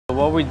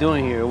What we're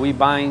doing here, we're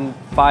buying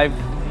 5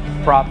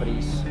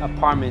 properties,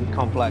 apartment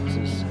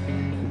complexes.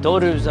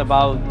 Total is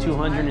about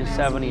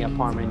 270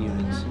 apartment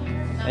units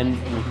and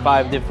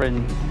 5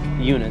 different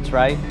units,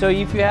 right? So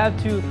if you had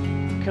to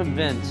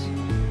convince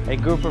a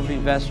group of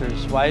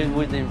investors why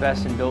would they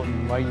invest in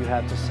Dothan, what you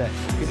have to say?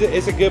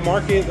 It's a good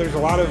market. There's a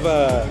lot of,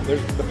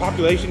 the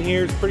population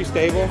here is pretty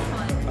stable.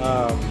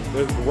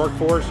 There's the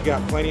workforce, you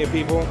got plenty of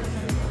people.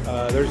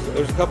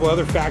 There's a couple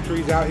other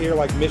factories out here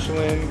like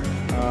Michelin,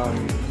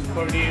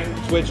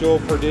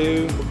 Switchell,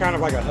 Purdue. We're kind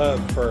of like a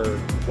hub for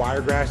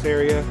Wiregrass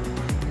area.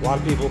 A lot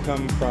of people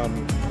come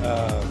from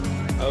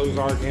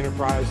Ozark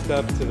Enterprise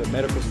stuff to the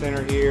medical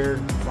center here,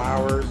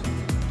 Flowers,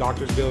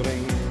 Doctors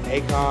Building,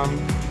 ACOM,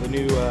 the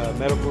new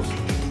medical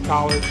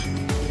college,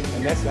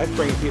 and that's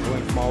bringing people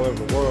in from all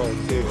over the world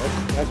too.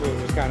 That's what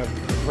was kind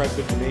of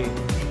impressive to me.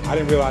 I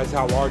didn't realize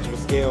how large of a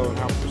scale and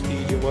how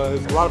prestige it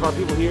was. A lot of our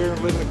people here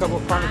live in a couple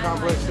of apartment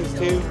complexes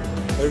too.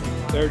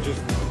 They're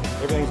just,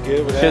 everything's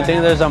good with that. Do you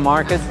think there's a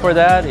market for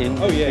that?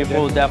 Oh yeah,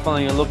 people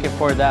definitely are looking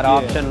for that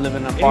option, live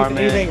in an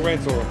apartment. Anything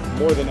rental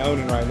more than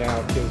owning right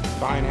now, because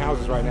buying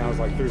houses right now is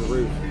like through the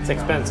roof. It's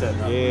expensive.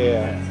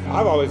 Yeah.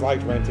 I've always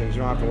liked renting. You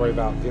don't have to worry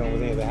about dealing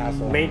with any of the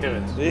hassle.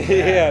 Maintenance.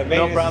 Yeah, maintenance.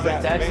 No property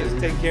taxes.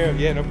 Maintenance taken care of.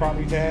 Yeah, no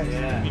property tax.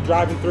 Yeah. You're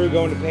driving through,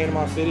 going to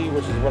Panama City,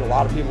 which is what a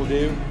lot of people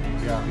do.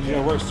 Yeah. You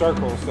know, we're a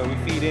circle, so we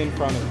feed in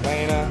from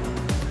Atlanta,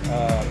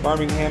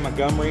 Birmingham,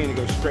 Montgomery, and it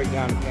goes straight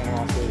down to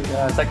Panama City.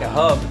 Yeah, it's like a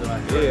hub.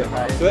 Yeah.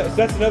 Right? So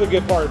that's another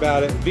good part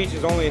about it. The beach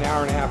is only an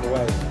hour and a half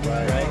away.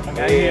 Right.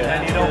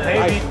 And you don't pay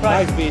beach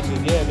prices. Nice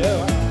beaches. Yeah,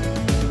 no.